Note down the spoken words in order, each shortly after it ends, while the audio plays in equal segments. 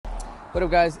What up,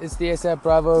 guys? It's the ASAP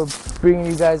Bravo bringing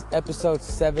you guys episode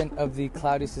 7 of the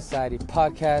Cloudy Society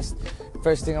podcast.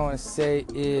 First thing I want to say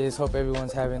is hope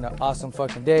everyone's having an awesome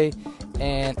fucking day.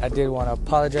 And I did want to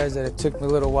apologize that it took me a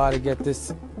little while to get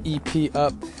this EP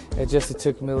up. It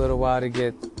took me a little while to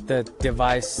get the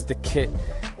device, the kit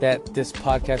that this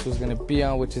podcast was going to be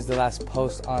on, which is the last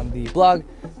post on the blog.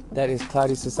 That is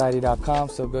cloudysociety.com.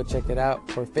 So go check it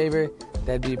out for a favor.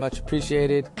 That'd be much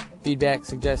appreciated. Feedback,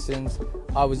 suggestions,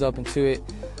 always open to it.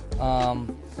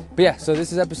 But yeah, so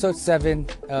this is episode 7.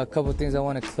 A couple of things I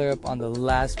want to clear up on the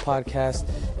last podcast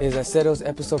is I said it was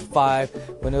episode 5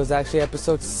 when it was actually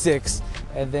episode 6,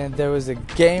 and then there was a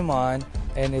game on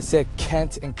and it said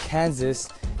Kent and Kansas,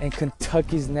 and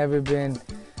Kentucky's never been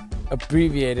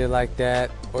abbreviated like that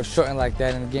or shortened like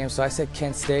that in the game, so I said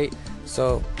Kent State.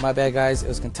 So my bad, guys. It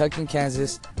was Kentucky and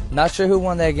Kansas. Not sure who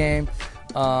won that game,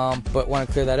 but want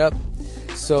to clear that up.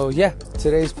 So yeah,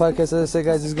 today's podcast, as I said,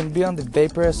 guys, is going to be on the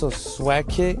VaporSO Swag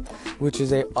Kit, which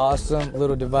is a awesome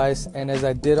little device. And as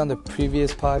I did on the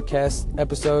previous podcast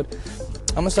episode,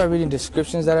 I'm going to start reading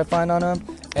descriptions that I find on them,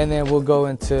 and then we'll go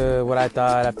into what I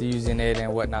thought after using it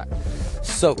and whatnot.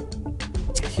 So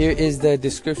here is the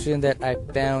description that I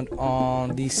found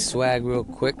on the swag real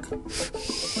quick.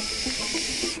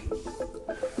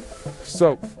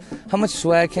 So, how much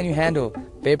swag can you handle?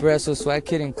 VaporSO Swag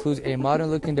Kit includes a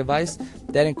modern-looking device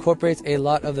that incorporates a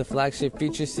lot of the flagship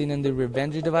features seen in the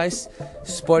Revenger device.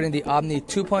 Sporting the Omni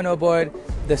 2.0 board,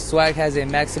 the Swag has a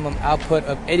maximum output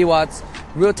of 80 watts,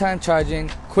 real-time charging,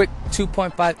 quick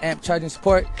 2.5 amp charging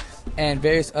support, and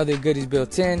various other goodies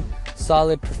built in.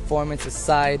 Solid performance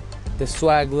aside, the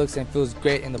Swag looks and feels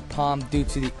great in the palm due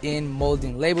to the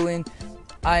in-molding labeling.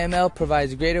 IML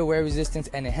provides greater wear resistance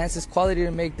and enhances quality to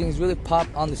make things really pop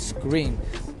on the screen.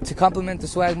 To complement the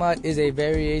Swag mod is a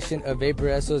variation of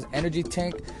VaporSO's Energy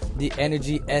Tank, the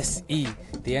Energy SE.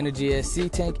 The Energy SE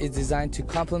tank is designed to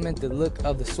complement the look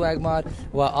of the Swag mod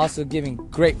while also giving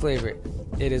great flavor.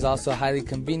 It is also highly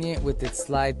convenient with its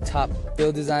slide top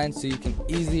fill design, so you can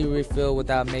easily refill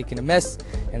without making a mess,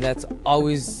 and that's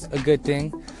always a good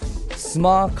thing.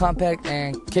 Small, compact,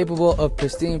 and capable of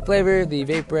pristine flavor, the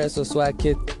VaporSO Swag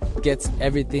Kit gets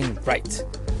everything right.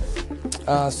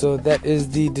 So that is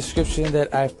the description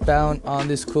that I found on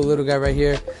this cool little guy right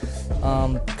here.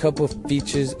 Couple of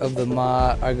features of the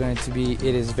mod are going to be: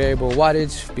 it is variable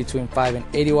wattage between 5 and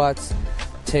 80 watts,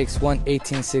 takes one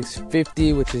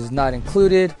 18650, which is not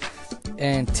included,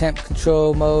 and temp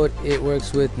control mode, it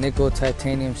works with nickel,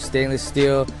 titanium, stainless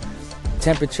steel.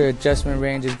 Temperature adjustment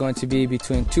range is going to be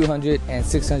between 200 and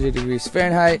 600 degrees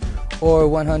Fahrenheit or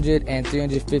 100 and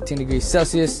 315 degrees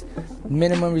Celsius.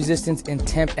 Minimum resistance in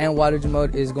temp and wattage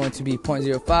mode is going to be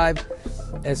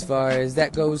 0.05. As far as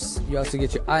that goes, you also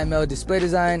get your IML display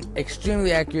design,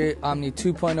 extremely accurate Omni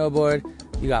 2.0 board.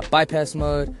 You got bypass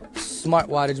mode, smart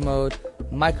wattage mode,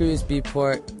 micro USB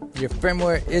port. Your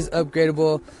firmware is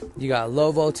upgradable. You got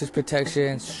low voltage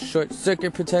protection, short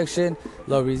circuit protection,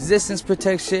 low resistance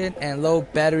protection, and low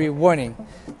battery warning.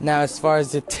 Now, as far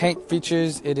as the tank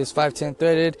features, it is 510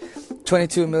 threaded,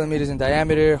 22 millimeters in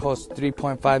diameter, holds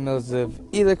 3.5 mils of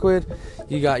e-liquid.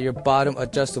 You got your bottom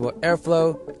adjustable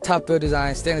airflow, top fill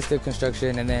design, stainless steel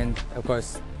construction, and then, of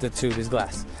course, the tube is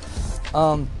glass.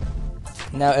 Now,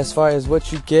 as far as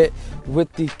what you get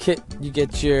with the kit, you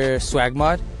get your Swag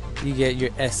mod, you get your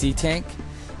SE tank,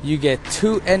 you get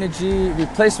 2 energy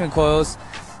replacement coils,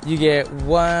 you get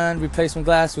 1 replacement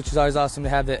glass, which is always awesome to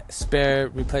have the spare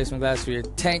replacement glass for your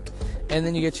tank, and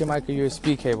then you get your micro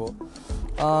USB cable.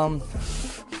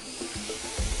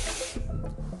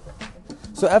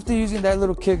 So after using that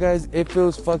little kit, guys, it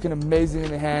feels fucking amazing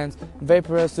in the hands.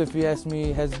 VaporSO, if you ask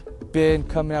me, has been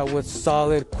coming out with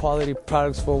solid quality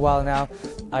products for a while now.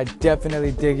 I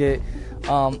definitely dig it.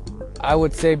 I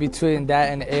would say between that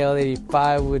and the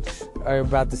AL85, which are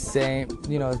about the same,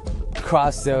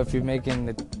 cross sell, if you're making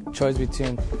the choice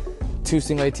between 2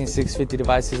 single 18650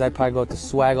 devices, I'd probably go with the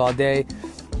Swag all day.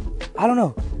 I don't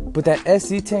know, but that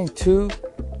SE tank too,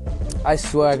 I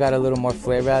swear I got a little more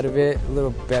flavor out of it, a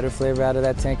little better flavor out of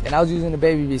that tank, and I was using the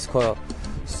Baby Beast coil.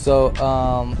 So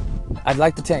I'd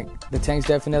like the tank. The tank's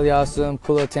definitely awesome.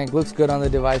 Cool little tank, looks good on the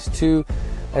device too.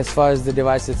 As far as the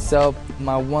device itself,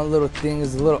 my one little thing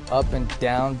is a little up and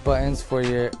down buttons for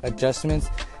your adjustments.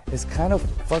 It's kind of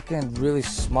fucking really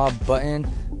small button,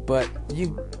 but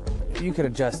you could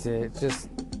adjust it. Just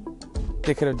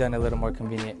they could have done it a little more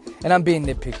convenient. And I'm being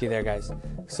nitpicky there, guys.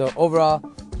 So overall,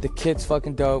 the kit's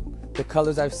fucking dope. The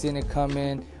colors I've seen it come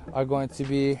in are going to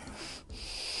be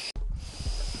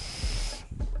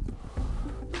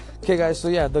Okay guys, so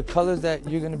yeah, the colors that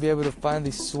you're going to be able to find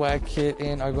the swag kit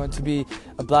in are going to be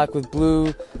a black with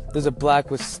blue, there's a black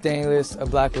with stainless, a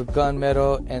black with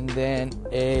gunmetal, and then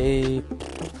a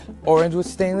orange with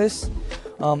stainless.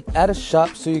 At a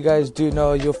shop, so you guys do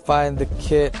know, you'll find the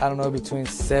kit, I don't know, between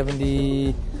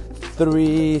 70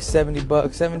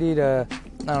 bucks, 70 to,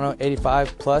 I don't know,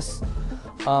 85 plus,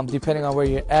 depending on where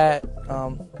you're at.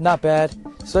 Not bad,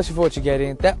 especially for what you're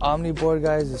getting. That Omni board,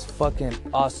 guys, is fucking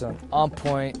awesome, on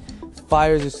point,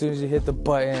 fires as soon as you hit the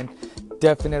button.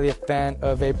 Definitely a fan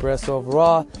of Vaporess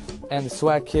overall, and the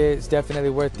swag kit is definitely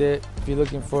worth it if you're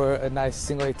looking for a nice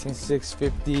single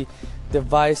 18650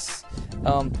 device.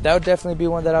 That would definitely be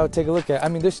one that I would take a look at. I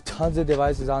mean, there's tons of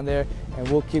devices on there, and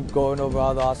we'll keep going over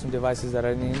all the awesome devices that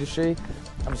are in the industry.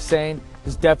 I'm just saying,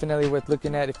 it's definitely worth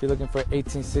looking at if you're looking for an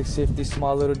 18650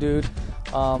 small little dude.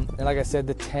 And like I said,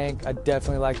 the tank, I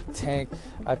definitely like the tank.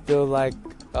 I feel like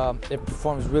it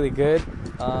performs really good.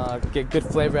 Get good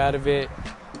flavor out of it.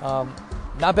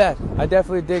 Not bad. I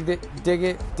definitely dig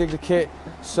the kit.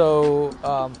 So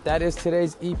that is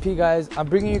today's EP, guys. I'm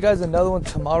bringing you guys another one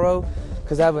tomorrow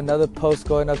because I have another post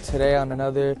going up today on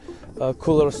another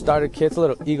cool little starter kit. It's a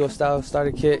little Ego style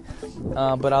starter kit,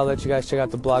 but I'll let you guys check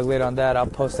out the blog later on that. I'll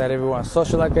post that everywhere on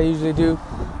social like I usually do.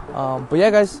 But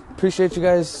yeah, guys, appreciate you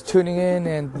guys tuning in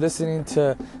and listening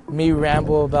to me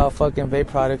ramble about fucking vape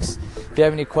products. If you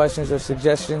have any questions or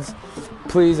suggestions,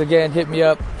 please, again, hit me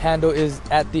up. Handle is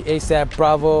at the ASAP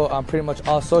Bravo on pretty much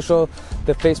all social.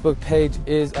 The Facebook page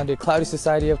is under Cloudy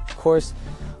Society, of course.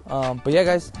 But yeah,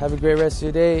 guys, have a great rest of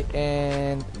your day,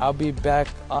 and I'll be back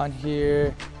on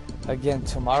here again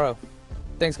tomorrow.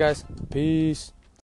 Thanks, guys. Peace.